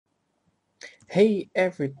Hey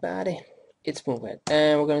everybody, it's Spoonfed,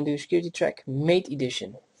 and we're gonna do SecurityTrack MATE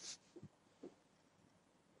edition.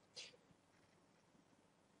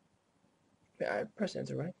 Yeah, I pressed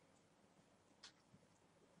enter, right?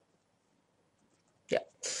 Yeah.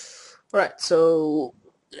 Alright, so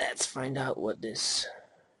let's find out what this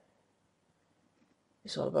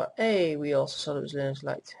is all about. Hey, we also saw it was Linux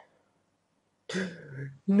Lite.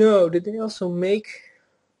 No, did they also make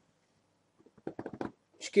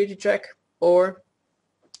SecurityTrack, or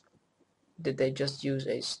did they just use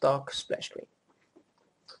a stock splash screen?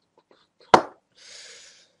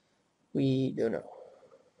 We don't know.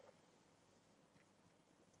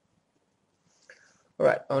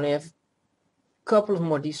 Alright, I only have a couple of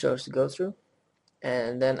more distros to go through,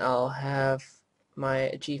 and then I'll have my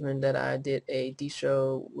achievement that I did a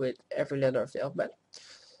distro with every letter of the alphabet.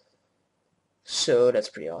 So that's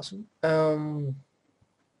pretty awesome.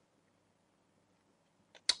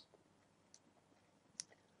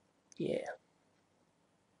 Yeah.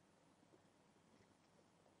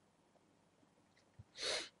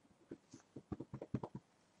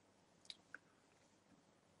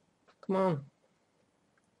 Come on.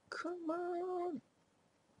 Come on.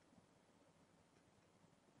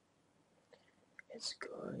 It's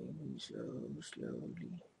going so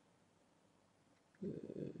slowly.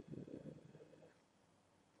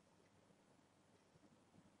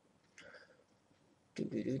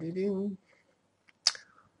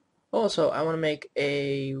 Also, I want to make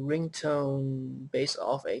a ringtone based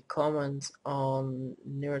off a comment on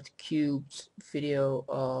NerdCube's video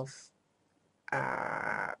of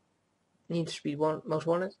Need for Speed Most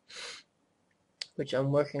Wanted, which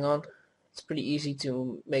I'm working on. It's pretty easy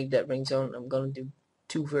to make that ringtone. I'm gonna do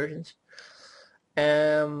 2 versions.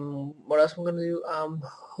 What else I'm gonna do? I'm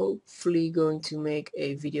hopefully going to make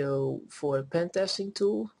a video for a pen testing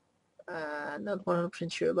tool. Not 100%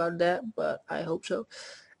 sure about that, but I hope so.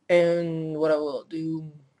 And what I will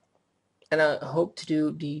do, and I hope to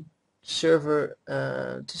do the server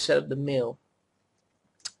to set up the mail,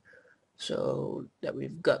 so that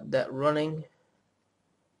we've got that running.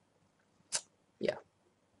 Yeah,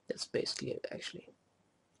 that's basically it actually.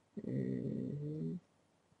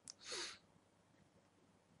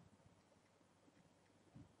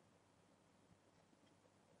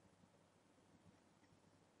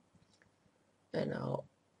 And I'll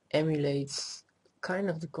emulate kind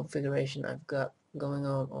of the configuration I've got going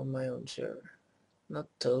on my own server. Not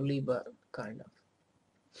totally, but kind of.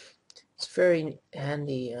 It's very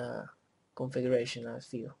handy configuration, I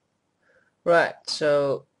feel. Right,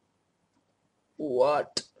 so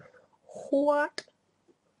what?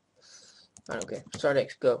 Okay, start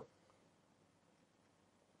X, go.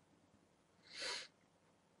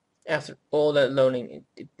 After all that loading,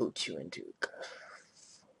 it puts you into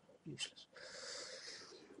useless.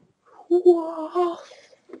 Whoa.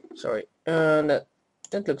 Sorry, that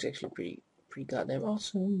looks actually pretty goddamn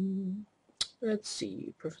awesome. Let's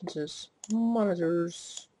see, preferences,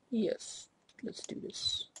 monitors. Yes, let's do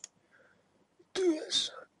this. Keep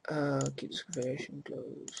this configuration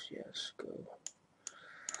close. Yes, go.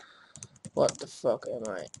 What the fuck am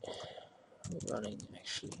I running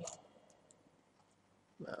actually?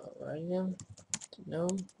 Writing them. No.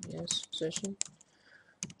 Yes. Session.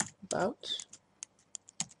 About.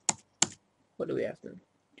 What do we have then?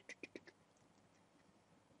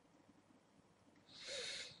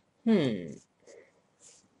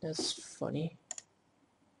 That's funny.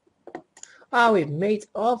 We've made.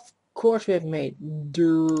 Of course, we have made.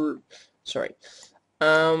 Sorry.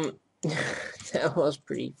 That was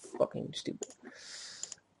pretty fucking stupid.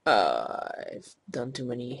 I've done too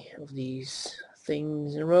many of these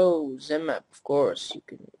things in a row. ZMap, of course, you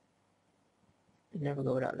can never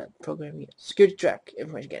go without that program yet. SecurityTrack,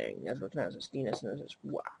 information gathering, network analysis, DNS analysis.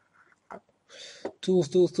 Wow.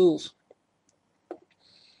 Tools.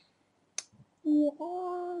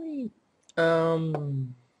 Why?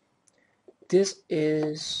 This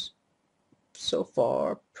is so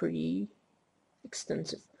far pretty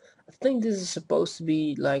extensive. I think this is supposed to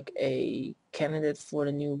be like a candidate for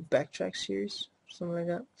the new Backtrack series, something like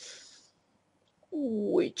that.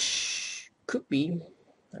 Which could be.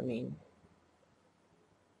 I mean,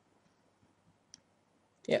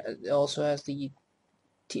 yeah, it also has the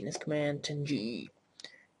TNS command 10G.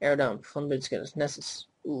 Air down, vulnerability scanners, Nessus.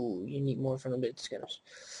 Ooh, you need more vulnerability scanners.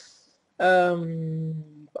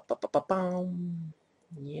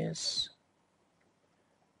 Yes.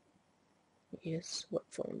 Yes, what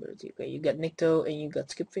vulnerability? Okay, you got Nikto and you got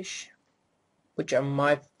Skipfish, which are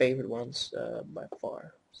my favorite ones by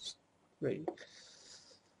far. Really.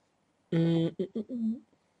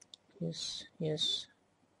 Yes.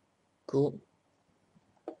 Cool.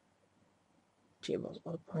 Jbus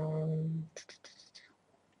upon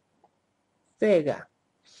Vega.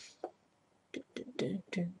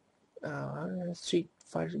 Street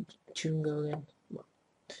Fighter tune go again.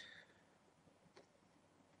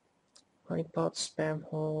 Honeypot, spam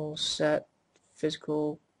hole, set,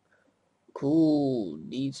 physical. Cool.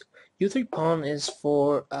 These U3 pawn is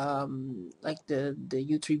for like the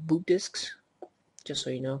U3 boot disks. Just so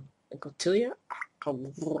you know. Cotilia?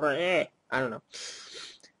 I don't know.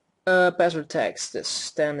 Password text, the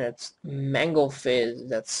standard mango fizz.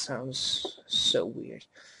 That sounds so weird.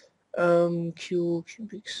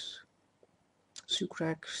 Cubics.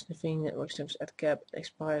 Sucrack, sniffing, network steps at cap,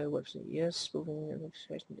 expire, website, yes, moving network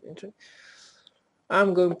internet.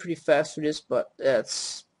 I'm going pretty fast for this, but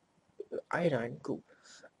that's iodine, cool.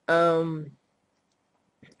 Weebly,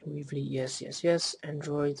 yes.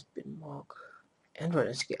 Android, Bitmark,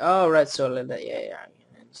 Android SK. Oh, right, so like that, yeah,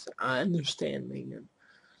 I understand, man.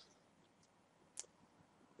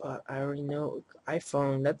 But I already know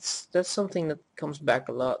iPhone. That's something that comes back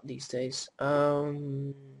a lot these days.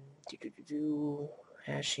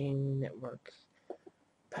 Hashing, network,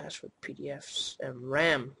 password, PDFs, and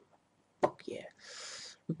RAM. Fuck yeah.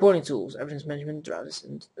 Reporting tools, evidence management, drivers,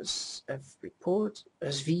 and SF report,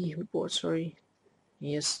 SV report. Sorry.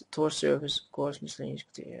 Yes, Tor service, of course, miscellaneous.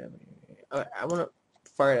 Alright, I want to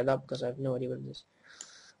fire that up because I have no idea what it is.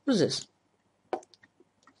 What is this?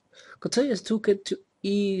 Cortelia's toolkit to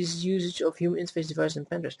ease usage of human interface devices and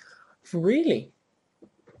penders. Really?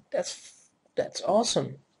 That's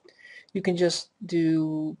awesome. You can just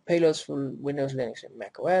do payloads for Windows, Linux, and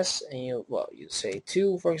Mac OS, and you say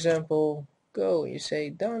 2, for example. Go. You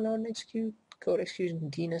say download and execute, code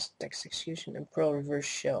execution, DNS, text execution, and Perl reverse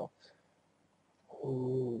shell.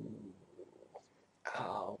 Ooh,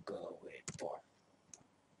 I'll go with 4.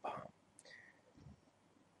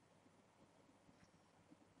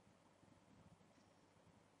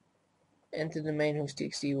 Enter the main host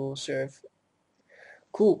txt will serve.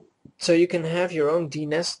 Cool. So you can have your own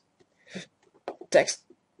DNS text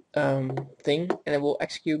thing, and it will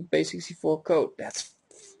execute base64 code. That's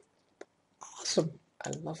awesome. I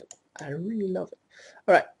love it. I really love it.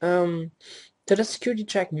 All right. So that's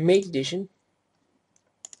SecurityTrack MATE edition.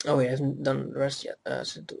 Oh, he hasn't done the rest yet.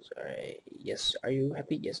 Yes. Are you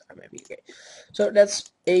happy? Yes, I'm happy. Okay. So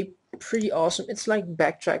that's a pretty awesome. It's like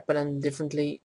Backtrack, but then differently.